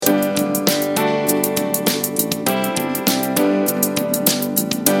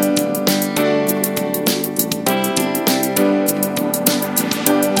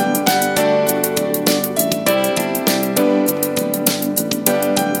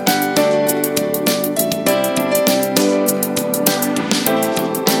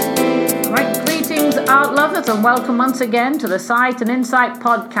and welcome once again to the Sight and Insight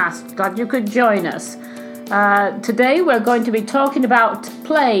podcast. Glad you could join us. Today we're going to be talking about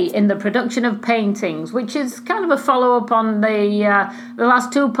play in the production of paintings, which is kind of a follow-up on the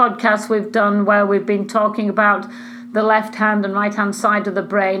last two podcasts we've done, where we've been talking about the left hand and right hand side of the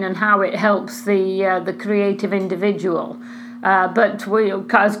brain and how it helps the creative individual. But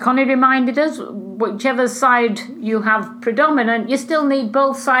as Connie reminded us, whichever side you have predominant, you still need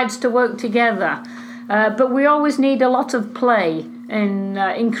both sides to work together. But we always need a lot of play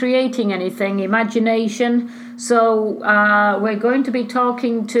in creating anything, imagination. So we're going to be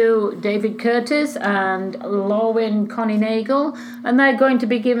talking to David Curtis and Lorwyn Connie Nagel, and they're going to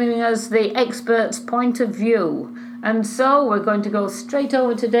be giving us the expert's point of view. And so we're going to go straight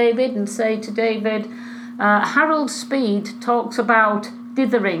over to David and say to David, Harold Speed talks about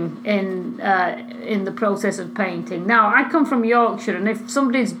dithering in the process of painting. Now, I come from Yorkshire, and if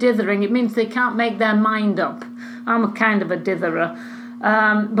somebody's dithering, it means they can't make their mind up. I'm a kind of a ditherer.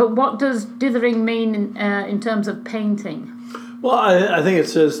 But what does dithering mean in terms of painting? Well, I think it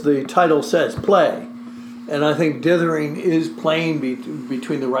says, the title says play. And I think dithering is playing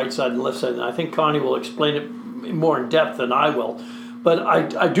between the right side and the left side. And I think Connie will explain it more in depth than I will. But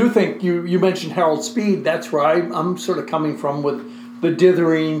I do think you mentioned Harold Speed. That's where I'm sort of coming from with the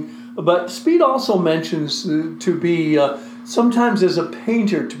dithering. But Speed also mentions to be, sometimes as a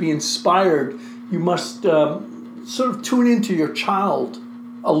painter, to be inspired, you must sort of tune into your child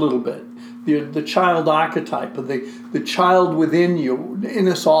a little bit. The child archetype, of the child within you, in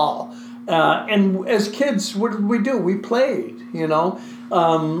us all. And as kids, what did we do? We played, you know.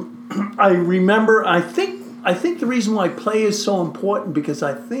 I remember, I think the reason why play is so important, because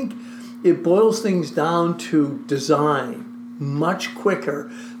I think it boils things down to design much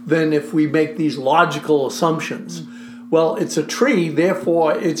quicker than if we make these logical assumptions. Well, it's a tree,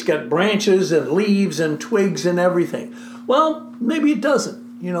 therefore it's got branches and leaves and twigs and everything. Well, maybe it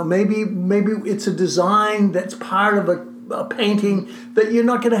doesn't. You know, maybe it's a design that's part of a painting that you're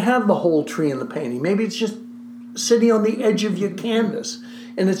not going to have the whole tree in the painting. Maybe it's just sitting on the edge of your canvas,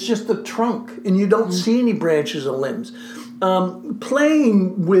 and it's just the trunk, and you don't see any branches or limbs.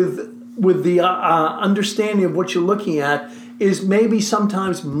 Playing with the understanding of what you're looking at is maybe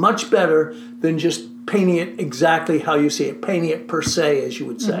sometimes much better than just painting it exactly how you see it, painting it per se, as you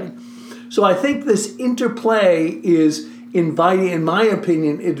would say. Mm-hmm. So I think this interplay is inviting, in my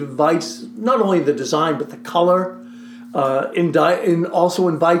opinion, it invites not only the design, but the color, and also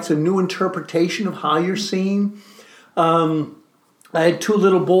invites a new interpretation of how you're seeing. I had two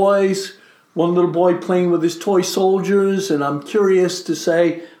little boys, one little boy playing with his toy soldiers, and I'm curious to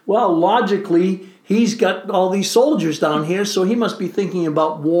say, well, logically, he's got all these soldiers down here, so he must be thinking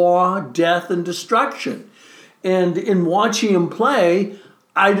about war, death, and destruction. And in watching him play,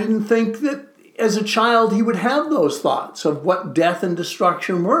 I didn't think that as a child he would have those thoughts of what death and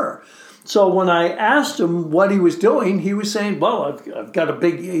destruction were. So when I asked him what he was doing, he was saying, well,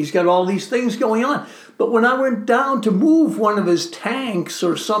 he's got all these things going on. But when I went down to move one of his tanks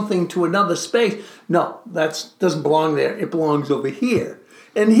or something to another space, no, that doesn't belong there. It belongs over here.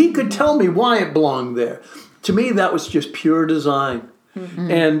 And he could tell me why it belonged there. To me, that was just pure design. Mm-hmm.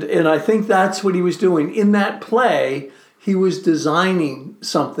 And I think that's what he was doing. In that play, he was designing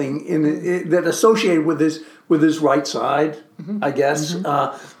something that associated with his right side, mm-hmm. I guess.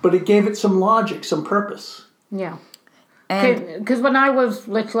 Mm-hmm. But it gave it some logic, some purpose. Yeah. Because when I was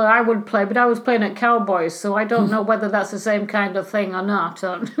little, I would play, but I was playing at Cowboys, so I don't know whether that's the same kind of thing or not.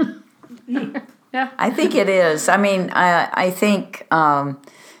 Yeah, I think it is. I mean, I think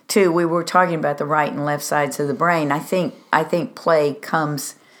too. We were talking about the right and left sides of the brain. I think play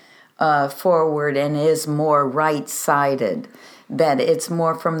comes forward and is more right-sided. That it's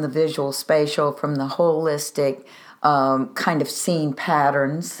more from the visual spatial, from the holistic kind of seeing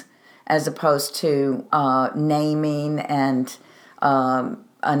patterns, as opposed to naming and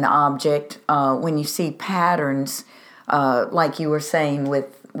an object. When you see patterns, like you were saying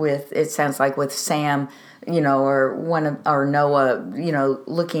with it sounds like with Sam, you know, or Noah, you know,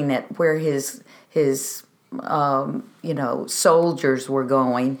 looking at where his soldiers were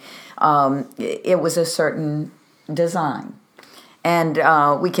going, it was a certain design. And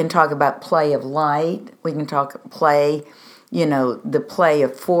we can talk about play of light. We can talk play, you know, the play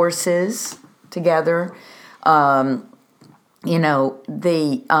of forces together. The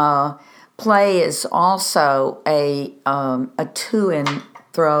play is also a to and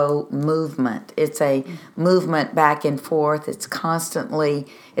throw movement. It's a movement back and forth. It's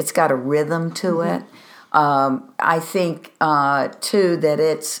it's got a rhythm to it. I think too that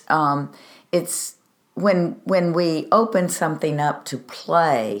it's when we open something up to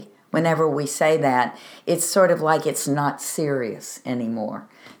play, whenever we say that, it's sort of like it's not serious anymore,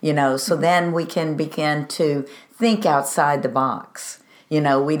 so then we can begin to think outside the box.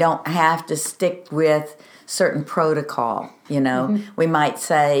 We don't have to stick with certain protocol. We might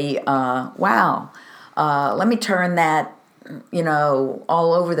say, wow, let me turn that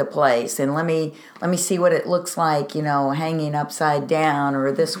all over the place, and let me see what it looks like, hanging upside down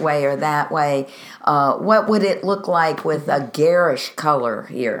or this way or that way. What would it look like with a garish color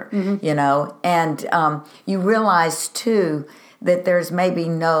here, And you realize, too, that there's maybe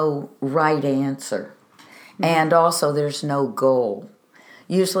no right answer. And also there's no goal.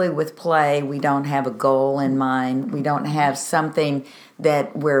 Usually with play, we don't have a goal in mind. We don't have something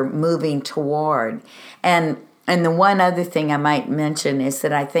that we're moving toward. And the one other thing I might mention is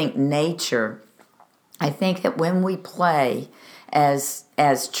that I think that when we play as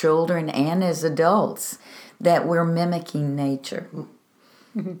children and as adults, that we're mimicking nature.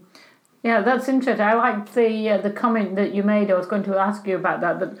 Mm-hmm. Yeah, that's interesting. I liked the comment that you made. I was going to ask you about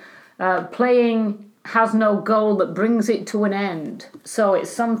that playing has no goal that brings it to an end. So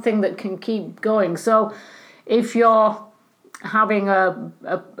it's something that can keep going. So if you're having a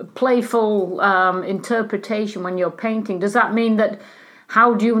playful interpretation when you're painting, does that mean that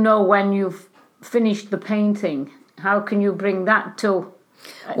how do you know when you've finished the painting? How can you bring that to...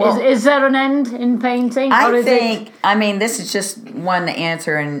 Well, is there an end in painting? This is just one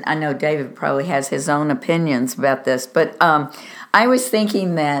answer, and I know David probably has his own opinions about this, but I was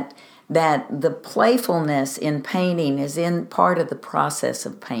thinking that the playfulness in painting is in part of the process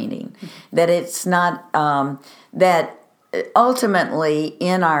of painting. That it's not that ultimately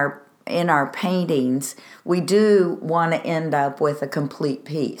in our paintings we do want to end up with a complete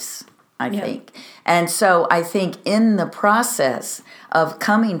piece, I think. And so I think in the process of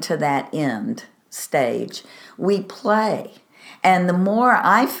coming to that end stage, we play. And the more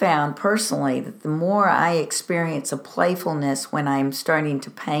I found personally, that the more I experience a playfulness when I'm starting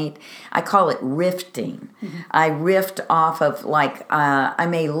to paint, I call it rifting. Mm-hmm. I rift off of, I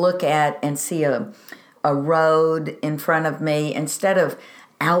may look at and see a road in front of me. Instead of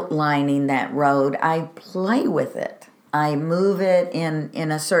outlining that road, I play with it. I move it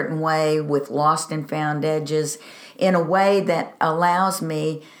in a certain way with lost and found edges, in a way that allows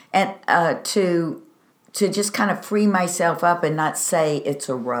me to just kind of free myself up and not say it's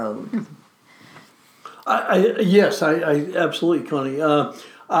a road. Yes, I absolutely, Connie.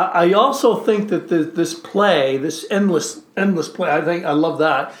 I also think that this play, this endless play, I love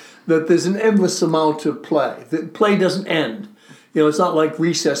that there's an endless amount of play. That play doesn't end. It's not like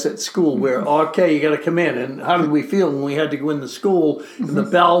recess at school where, okay, you got to come in. And how did we feel when we had to go into school and the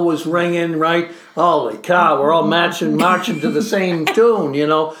bell was ringing, right? Holy cow, we're all marching to the same tune,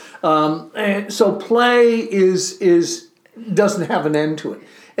 And so play doesn't have an end to it.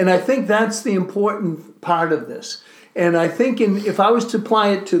 And I think that's the important part of this. And I think if I was to apply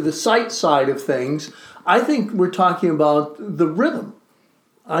it to the sight side of things, I think we're talking about the rhythm.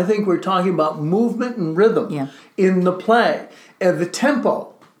 I think we're talking about movement and rhythm in the play. And the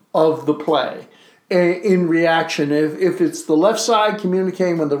tempo of the play in reaction. If it's the left side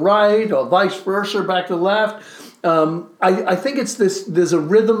communicating with the right or vice versa, back to the left, I think it's this. There's a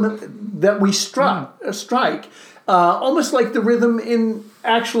rhythm that we strike, almost like the rhythm in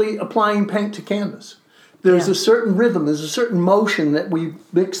actually applying paint to canvas. There's a certain rhythm, there's a certain motion that we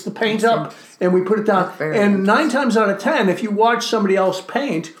mix the paint up and we put it down. And 9 times out of 10, if you watch somebody else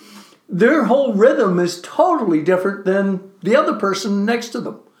paint, their whole rhythm is totally different than the other person next to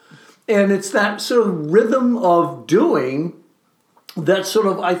them. And it's that sort of rhythm of doing that sort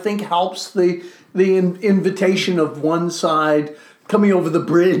of, I think, helps the invitation of one side coming over the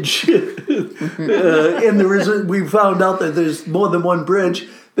bridge. And we found out that there's more than one bridge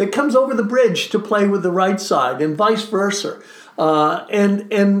that comes over the bridge to play with the right side and vice versa.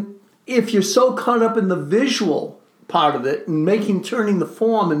 And if you're so caught up in the visual part of it and turning the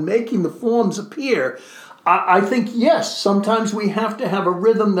form and making the forms appear, I think, yes, sometimes we have to have a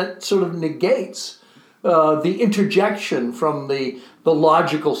rhythm that sort of negates the interjection from the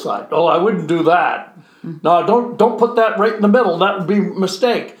logical side. Oh, I wouldn't do that. No, don't put that right in the middle. That would be a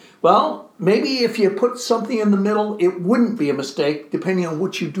mistake. Well, maybe if you put something in the middle, it wouldn't be a mistake, depending on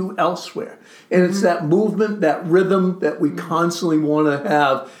what you do elsewhere. And it's that movement, that rhythm that we constantly want to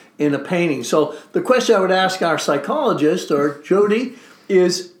have in a painting. So the question I would ask our psychologist, or Jody,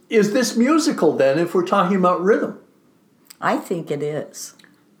 is this musical then, if we're talking about rhythm? I think it is.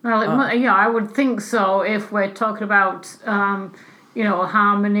 Well, I would think so if we're talking about,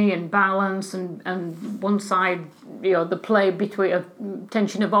 harmony and balance and one side, the play between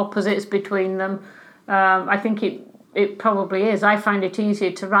tension of opposites between them. I think it probably is. I find it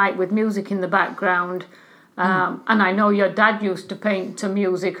easier to write with music in the background. And I know your dad used to paint to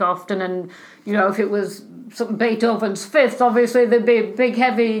music often, and if it was something Beethoven's Fifth, obviously there'd be big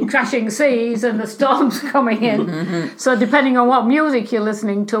heavy crashing seas and the storms coming in. So depending on what music you're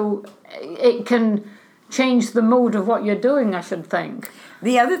listening to, it can change the mood of what you're doing, I should think.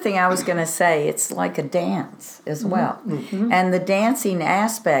 The other thing I was going to say, it's like a dance as well. And the dancing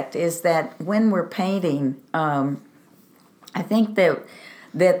aspect is that when we're painting, I think that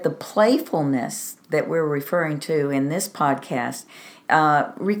the playfulness that we're referring to in this podcast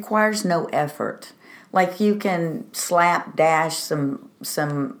requires no effort. Like you can slapdash some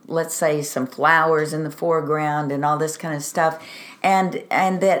let's say some flowers in the foreground and all this kind of stuff, and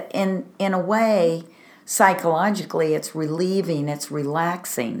that in a way psychologically it's relieving, it's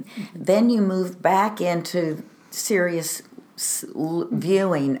relaxing. Then you move back into serious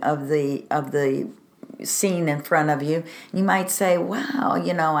viewing of the scene in front of you. You might say, wow,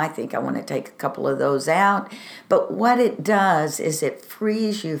 I think I want to take a couple of those out. But what it does is it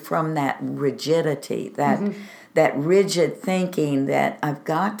frees you from that rigidity, that rigid thinking that I've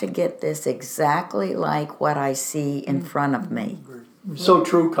got to get this exactly like what I see in front of me. So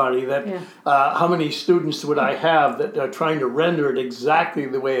true, Connie, that how many students would I have that are trying to render it exactly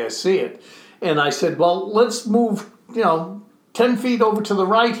the way I see it? And I said, well, let's move, 10 feet over to the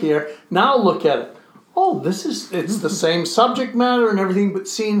right here. Now look at it. Oh, it's the same subject matter and everything, but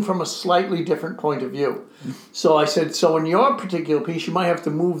seen from a slightly different point of view. So I said, so in your particular piece, you might have to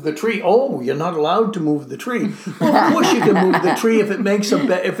move the tree. Oh, you're not allowed to move the tree. Well, of course you can move the tree if it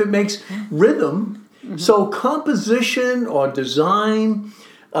makes rhythm. So composition or design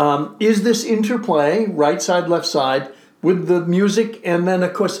is this interplay, right side, left side, with the music. And then,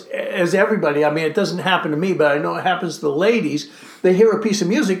 of course, as everybody, it doesn't happen to me, but I know it happens to the ladies. They hear a piece of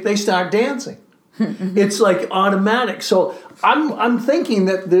music, they start dancing. It's like automatic. So I'm thinking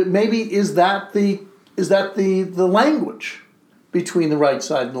that maybe is that the language between the right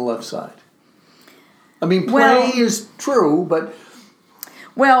side and the left side? Play is true, but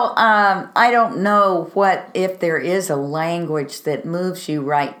well, I don't know if there is a language that moves you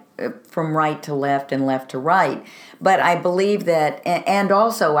from right to left and left to right. But I believe that, and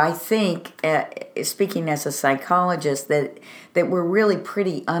also I think, speaking as a psychologist, that we're really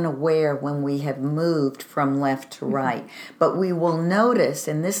pretty unaware when we have moved from left to right. But we will notice,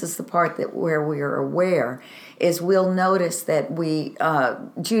 and this is the part where we are aware, is we'll notice that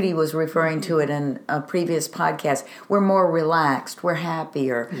Judy was referring to it in a previous podcast, we're more relaxed, we're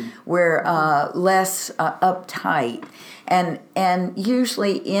happier, we're less uptight. And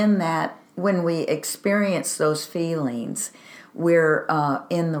usually in that, when we experience those feelings, we're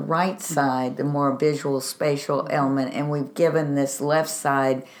in the right side, the more visual spatial element, and we've given this left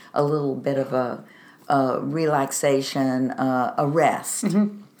side a little bit of a relaxation, a rest.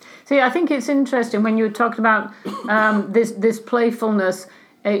 See, I think it's interesting when you were talking about this playfulness.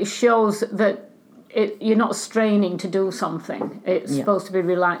 It shows that you're not straining to do something. It's supposed to be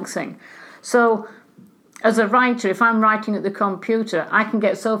relaxing. So as a writer, if I'm writing at the computer, I can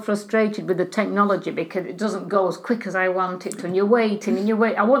get so frustrated with the technology because it doesn't go as quick as I want it to. And you're waiting and you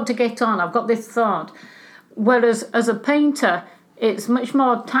wait. I want to get on. I've got this thought. Whereas as a painter, it's much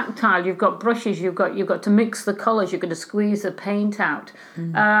more tactile. You've got brushes. You've got to mix the colours. You've got to squeeze the paint out.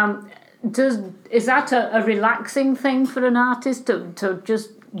 Is that a relaxing thing for an artist to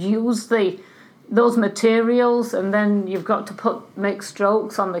just use those materials, and then you've got to make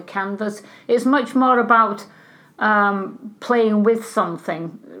strokes on the canvas? It's much more about playing with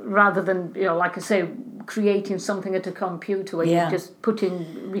something rather than, like I say, creating something at a computer where you're just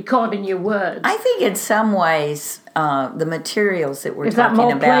recording your words. I think in some ways the materials that we're talking about...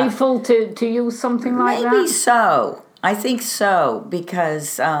 Is that more playful to use something like that? Maybe so. I think so,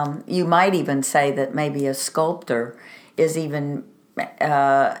 because you might even say that maybe a sculptor is even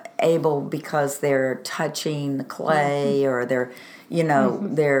able, because they're touching the clay, or they're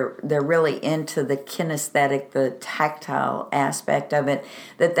they're really into the kinesthetic, the tactile aspect of it,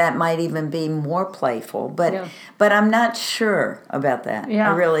 that might even be more playful, but I'm not sure about that.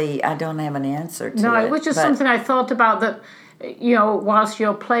 I don't have an answer to it. No, it was just something I thought about, that whilst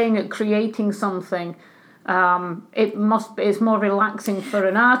you're playing at creating something, it's more relaxing for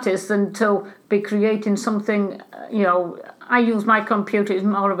an artist than to be creating something. I use my computer as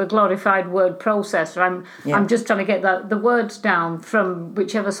more of a glorified word processor. I'm just trying to get the words down from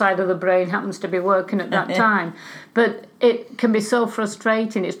whichever side of the brain happens to be working at that time. But it can be so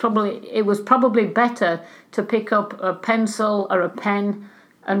frustrating. It was probably better to pick up a pencil or a pen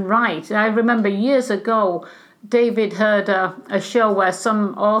and write. I remember years ago, David heard a show where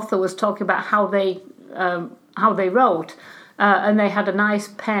some author was talking about how they how they wrote, and they had a nice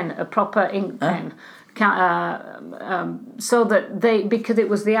pen, a proper ink pen. So that because it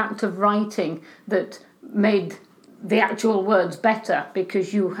was the act of writing that made the actual words better,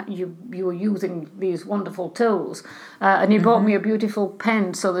 because you were using these wonderful tools, and he bought me a beautiful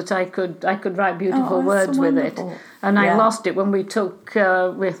pen so that I could write beautiful words with it. And I lost it when we took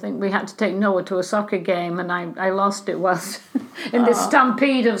we had to take Noah to a soccer game, and I lost it whilst in this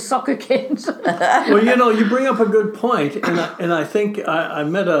stampede of soccer kids. Well, you bring up a good point, and I think I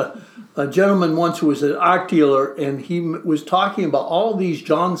met a gentleman once who was an art dealer, and he was talking about all these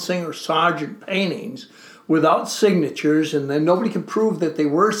John Singer Sargent paintings without signatures, and then nobody could prove that they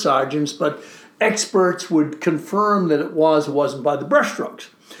were Sargent's, but experts would confirm that it wasn't by the brushstrokes.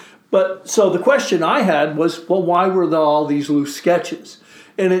 But so the question I had was, well, why were there all these loose sketches?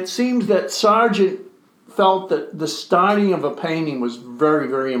 And it seems that Sargent felt that the starting of a painting was very,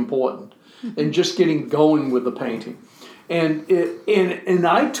 very important, and just getting going with the painting. And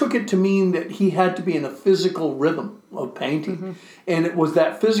I took it to mean that he had to be in a physical rhythm of painting. And it was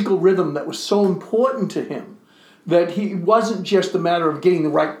that physical rhythm that was so important to him, that he wasn't just a matter of getting the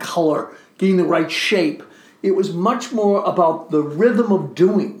right color, getting the right shape. It was much more about the rhythm of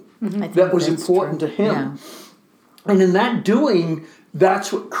doing that was important to him. Yeah. And in that doing,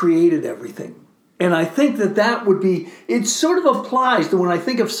 that's what created everything. And I think that would be, it sort of applies to when I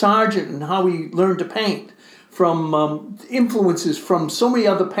think of Sargent and how he learned to paint, from influences from so many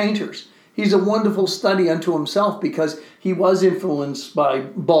other painters. He's a wonderful study unto himself, because he was influenced by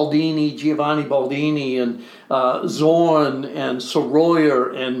Baldini, Giovanni Baldini, and Zorn, and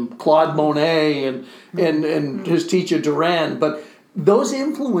Soroyer, and Claude Monet, and his teacher Duran. But those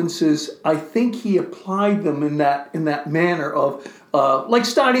influences, I think he applied them in that manner of like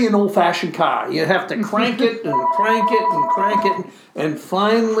starting an old-fashioned car. You have to crank it and crank it and crank it, and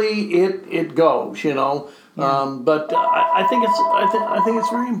finally it goes. But I think it's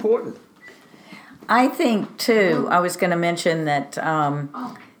very important. I think too. I was going to mention that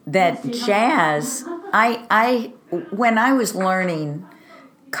that jazz. I when I was learning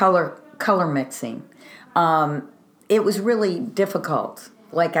color mixing, it was really difficult.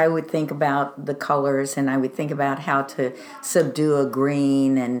 Like, I would think about the colors, and I would think about how to subdue a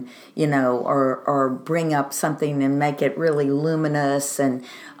green, and or bring up something and make it really luminous, and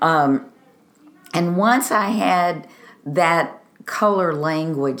once I had that color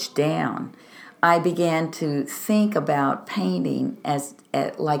language down, I began to think about painting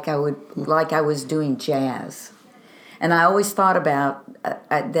like I was doing jazz. And I always thought about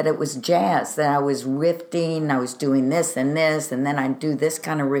that it was jazz, that I was riffing, I was doing this, and then I'd do this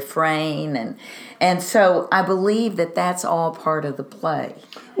kind of refrain. And so I believe that that's all part of the play.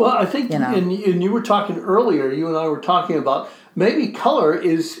 Well, I think, and you were talking earlier, you and I were talking about maybe color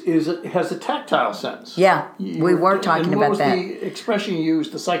has a tactile sense. Yeah, we were talking about that. What was the expression you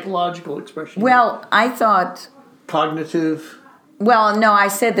used, the psychological expression? Well, I thought... Cognitive? Well, no, I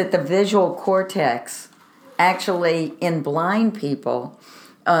said that the visual cortex... Actually, in blind people,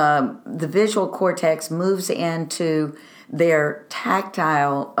 the visual cortex moves into their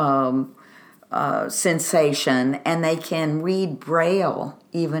tactile sensation, and they can read Braille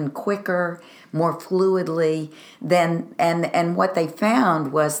even quicker, more fluidly than. And what they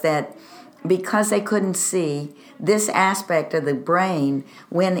found was that because they couldn't see, this aspect of the brain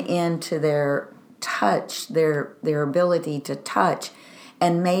went into their touch, their ability to touch,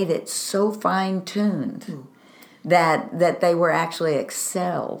 and made it so fine-tuned that they were actually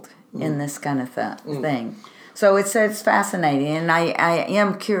excelled in this kind of thing. So it's fascinating, and I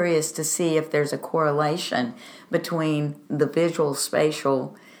am curious to see if there's a correlation between the visual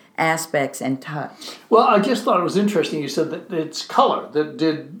spatial aspects and touch. Well, I just thought it was interesting. You said that it's color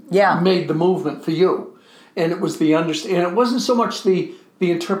that made the movement for you, and it was the understanding. And it wasn't so much the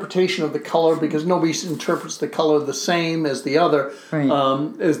interpretation of the color, because nobody interprets the color the same as the other, right.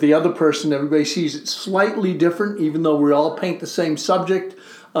 As the other person. Everybody sees it slightly different, even though we all paint the same subject.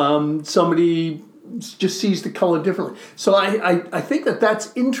 Somebody just sees the color differently. So I think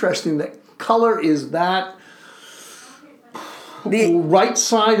that's interesting, that color is that the right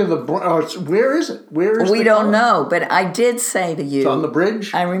side of the... where is it? We don't know, but I did say to you... It's on the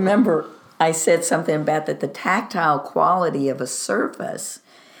bridge? I remember... I said something about that the tactile quality of a surface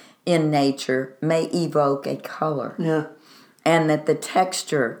in nature may evoke a color. Yeah. And that the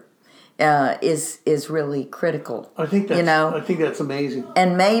texture is really critical. I think that's amazing.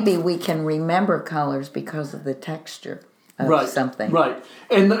 And maybe we can remember colors because of the texture of something. Right.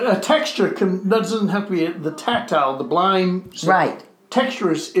 And a texture doesn't have to be the tactile, the blind. Right.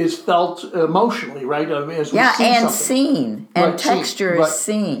 texture is felt emotionally, right? As we see and something. seen. And Right, texture seen. is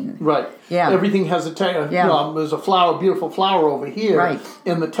seen. Right. Yeah. Everything has a texture. Yeah. There's a beautiful flower over here. Right.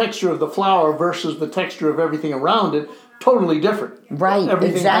 And the texture of the flower versus the texture of everything around it, totally different. Right,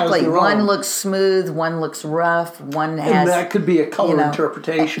 Everything exactly. has their One own. looks smooth, one looks rough, one has... And that could be a color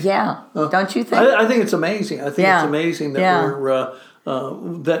interpretation. Yeah, don't you think? I think it's amazing. I think it's amazing that Yeah.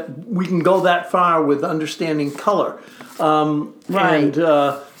 that we can go that far with understanding color. Right. And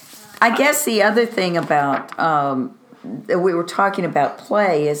I guess the other thing about that we were talking about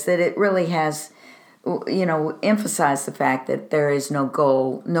play is that it really has, emphasized the fact that there is no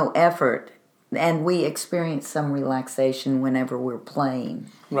goal, no effort, and we experience some relaxation whenever we're playing.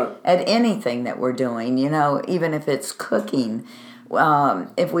 Right. At anything that we're doing, even if it's cooking,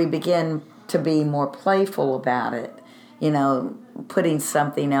 if we begin to be more playful about it, putting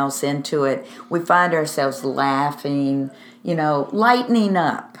something else into it, we find ourselves laughing, lightening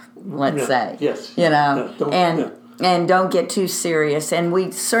up, let's say. Yes. And don't get too serious. And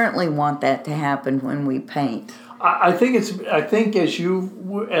we certainly want that to happen when we paint. I think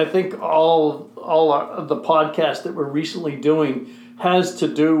all the podcasts that we're recently doing has to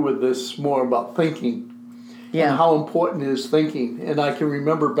do with this more about thinking. Yeah. And how important is thinking. And I can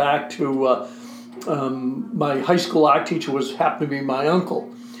remember back to my high school art teacher happened to be my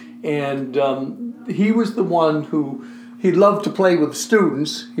uncle. And he was the one who, he loved to play with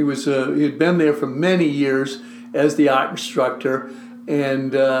students. He had been there for many years as the art instructor,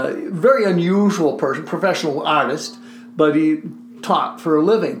 and very unusual person, professional artist, but he taught for a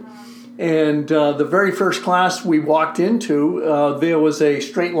living. And the very first class we walked into, there was a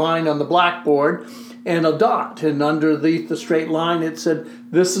straight line on the blackboard and a dot, and underneath the straight line it said,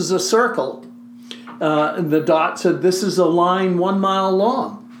 "This is a circle." And the dot said, "This is a line 1 mile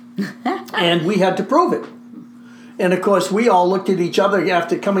long." And we had to prove it. And of course, we all looked at each other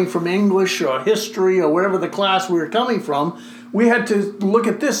after coming from English or history or wherever the class we were coming from. We had to look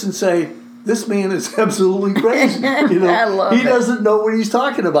at this and say, "This man is absolutely crazy." I love he it. doesn't know what he's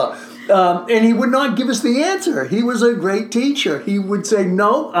talking about. And he would not give us the answer. He was a great teacher. He would say,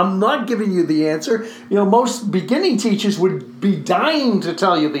 "No, I'm not giving you the answer." Most beginning teachers would be dying to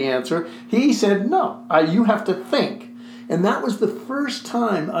tell you the answer. He said, "No, you have to think." And that was the first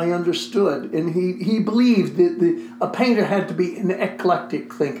time I understood. And he believed that a painter had to be an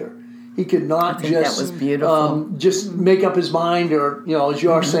eclectic thinker. He could not that was beautiful. just make up his mind, or as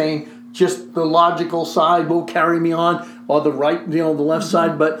you're saying, just the logical side will carry me on, or the right, the left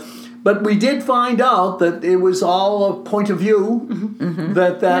side. But we did find out that it was all a point of view.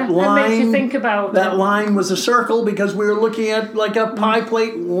 That line makes you think about that line was a circle because we were looking at like a pie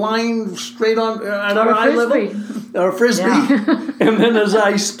plate line straight on at our eye level, or a frisbee. Yeah. And then as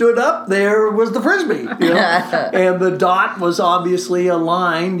I stood up, there was the frisbee, and the dot was obviously a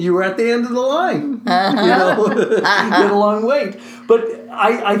line. You were at the end of the line, you had a long wait. But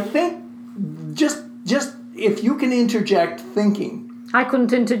I think just if you can interject thinking. I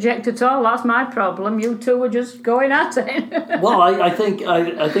couldn't interject at all. That's my problem. You two were just going at it. Well, I think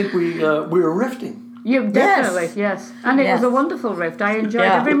we were rifting. You definitely, yes. And it was a wonderful rift. I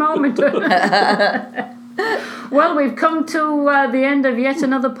enjoyed every moment. Well, we've come to the end of yet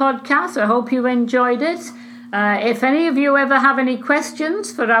another podcast. I hope you enjoyed it. If any of you ever have any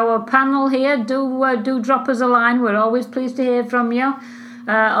questions for our panel here, do drop us a line. We're always pleased to hear from you.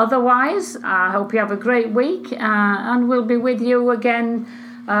 Otherwise, I hope you have a great week, and we'll be with you again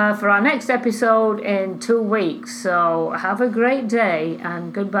for our next episode in 2 weeks. So have a great day,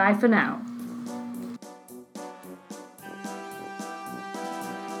 and goodbye for now.